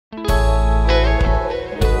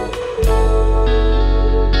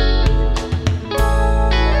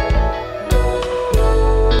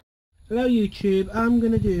Hello YouTube, I'm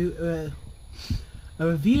going to do a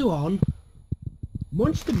review on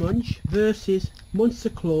Monster Munch versus Monster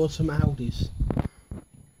Claws from Aldi's,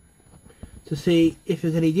 to see if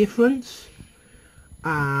there's any difference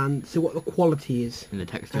and see what the quality is. And the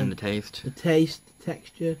texture and the taste. The taste, the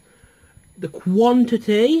texture, the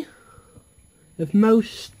quantity of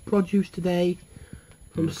most produce today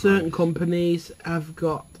from certain companies have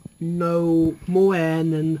got no more air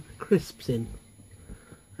than crisps in.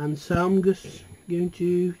 And so I'm just going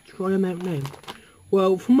to try them out now.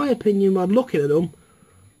 Well, from my opinion, when I'm looking at them,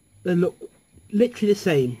 they look literally the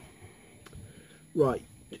same. Right,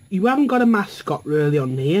 you haven't got a mascot really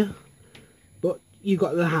on here, but you've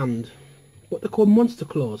got the hand. But they're called Monster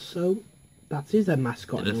Claws, so that is their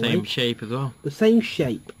mascot. They're the same shape as well. The same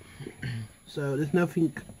shape. So there's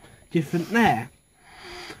nothing different there.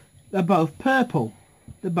 They're both purple.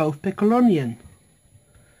 They're both pickled onion.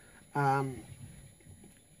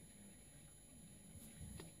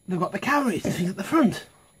 They've got the calories thing at the front.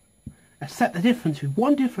 Except the difference with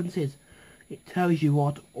one difference is it tells you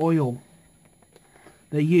what oil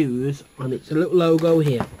they use, and it's a little logo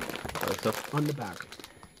here on the bag.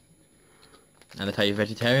 And they tell you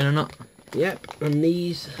vegetarian or not? Yep, and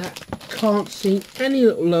these can't see any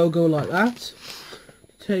little logo like that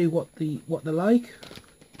to tell you what they're like.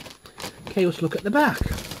 Okay, let's look at the back.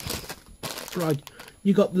 Right,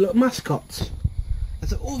 you got the little mascots.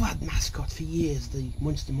 I've all had mascots for years, the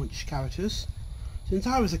Monster Munch characters, since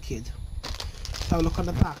I was a kid. So look on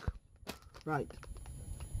the back. Right,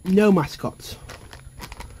 no mascots.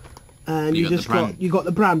 And you just got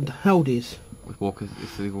the brand Aldi's. With Walker's,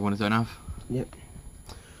 it's the ones don't have. Yep.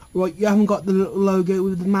 Right, you haven't got the little logo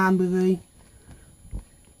with the man with the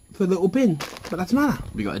for the little bin, but that's matter.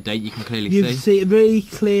 We got a date you can clearly see. You see a really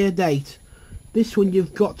clear date. This one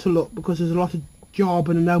you've got to look because there's a lot of job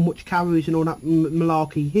and how much calories and all that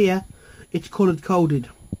malarkey. Here it's coloured coded,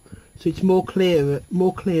 so it's more clearer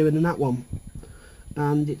than that one,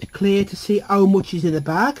 and it's clear to see how much is in the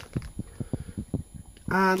bag.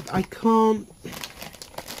 And I can't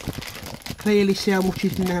clearly see how much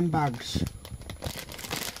is in them bags.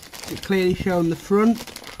 It's clearly shown the front.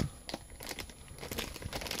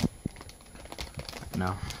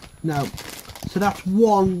 No, so that's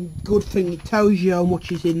one good thing. It tells you how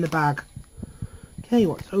much is in the bag. Okay,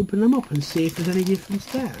 let's open them up and see if there's any difference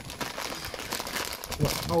there.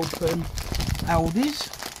 Let's open Aldi's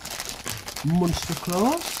Monster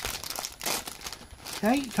Claws.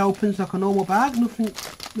 Okay, it opens like a normal bag, nothing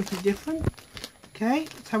different. Okay,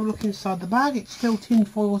 let's have a look inside the bag. It's still tin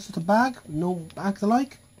foil sort of bag, no bags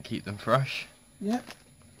alike. Keep them fresh. Yep.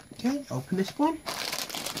 Okay, open this one.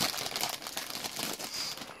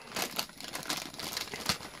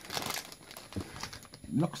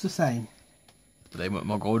 Looks the same. But they look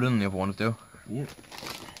more golden than the other ones do. Yep.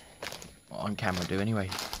 Well, on camera do anyway.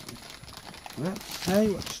 Okay,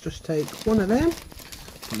 let's just take one of them.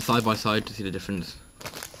 Put them side by side to see the difference.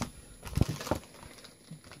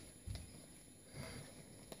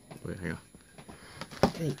 Wait, here.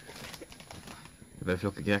 Okay. They both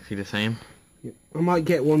look exactly the same. Yep. I might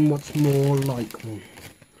get one what's more like one,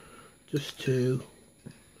 just to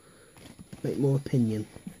make more opinion.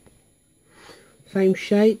 Same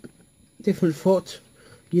shape, different foot.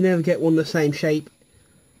 You never get one the same shape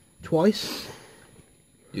twice.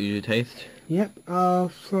 Do you taste? Yep,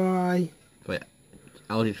 I'll try. Wait,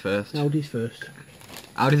 Aldi's first. Aldi's first.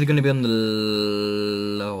 Aldi's are going to be on the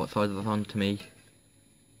lower side of the phone to me.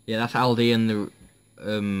 Yeah, that's Aldi and the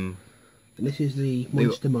and this is the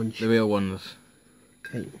Monster Munch. The real ones.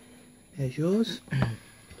 Okay, there's yours.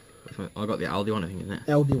 I got the Aldi one, I think, isn't it?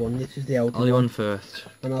 Aldi one. This is the Aldi one first.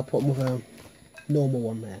 And I'll put them with a normal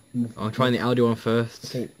one there. I'm trying the Aldi one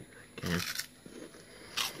first. Okay. Okay.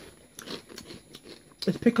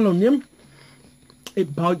 It's pickled onion.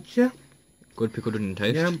 It bites you. Good pickled onion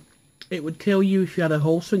taste. Yeah. It would kill you if you had a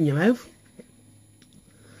horse in your mouth.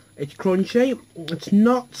 It's crunchy. It's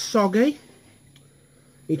not soggy.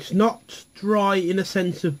 It's not dry in a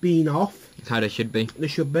sense of being off. It's how they should be. They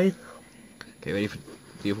should be. Okay, ready for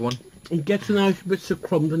the other one? And get some nice bits of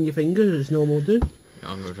crumbs on your fingers as normal do.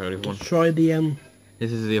 Yeah, I'm going to try the other one. Let's try the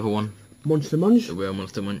This is the other one. Monster Munch. The real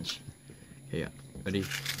Monster Munch. Okay, yeah. Ready?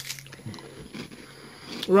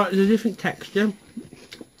 Right, there's a different texture,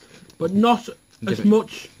 but not as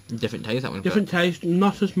much. Different taste, that one. Different taste,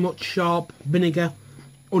 not as much sharp vinegar,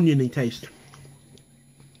 oniony taste.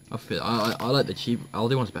 I like the cheap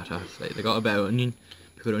Aldi ones better. They got a better onion,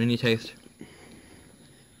 pickled oniony taste.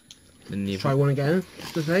 Let's try one again,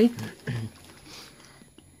 just to say.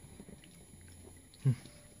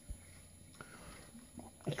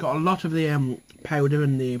 It's got a lot of the powder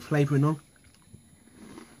and the flavouring on.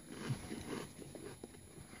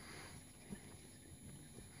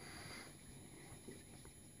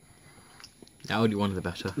 The Aldi ones are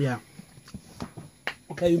better. Yeah.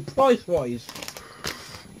 Okay, price wise,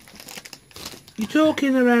 you're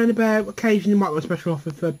talking around about, occasionally might want a special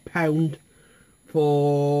offer for £1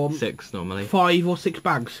 for 6 normally. 5 or 6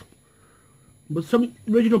 bags. But some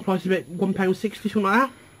original price is about £1.60, something like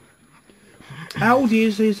that.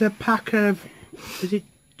 Aldi's is a pack of, is it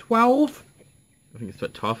 12? I think it's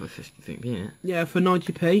about 12 or 50, isn't it? Yeah, for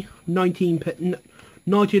 90p,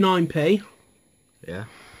 99p Yeah.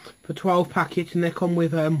 for 12 packets, and they come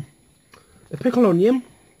with a pickled onion,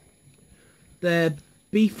 the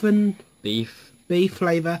beef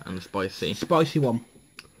flavour, and the spicy one,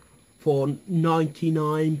 for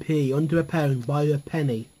 99p, under £1 by a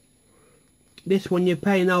penny. This one you're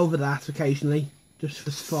paying over that occasionally, just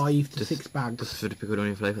for 5 to 6 bags. Just for the pickled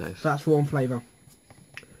onion flavour. That's for one flavour.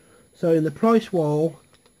 So in the price wall,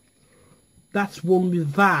 that's one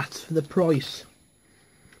with that for the price.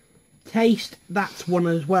 Taste, that's one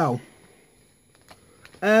as well.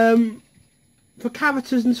 For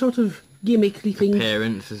characters and sort of gimmicky things,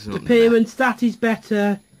 appearance, that is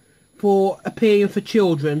better for appearing for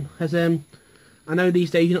children. As I know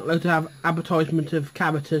these days you're not allowed to have advertisement of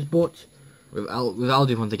characters, but with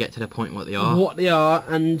Aldi ones, they get to the point what they are. What they are,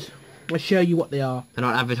 and I show you what they are. They're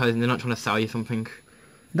not advertising. They're not trying to sell you something.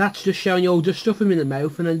 That's just showing you, just stuff them in the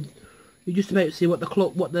mouth, and then you're just about to see what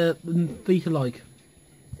the feet are like.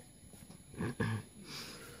 At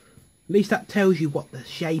least that tells you what the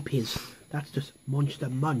shape is. That's just Monster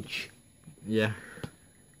Munch. Yeah.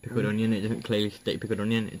 Pickled onion. It doesn't clearly state pickled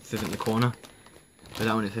onion. It says it in the corner. But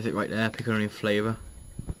that one, it says it right there. Pickled onion flavour.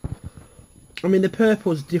 I mean, the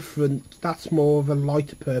purple's different. That's more of a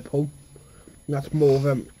lighter purple. That's more of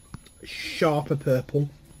a sharper purple.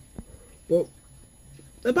 But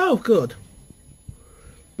they're both good.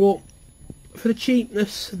 But for the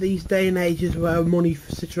cheapness these day and ages where money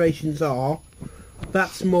situations are,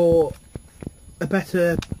 that's more a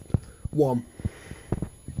better one,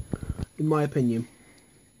 in my opinion.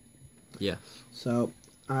 Yes. So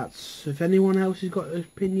that's, if anyone else has got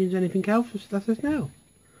opinions, anything else, just let us know.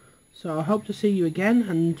 So I hope to see you again,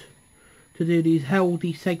 and to do these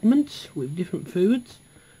healthy segments with different foods.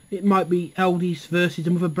 It might be Aldi's versus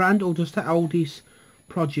another brand, or just Aldi's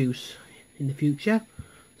produce in the future.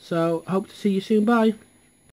 So I hope to see you soon. Bye.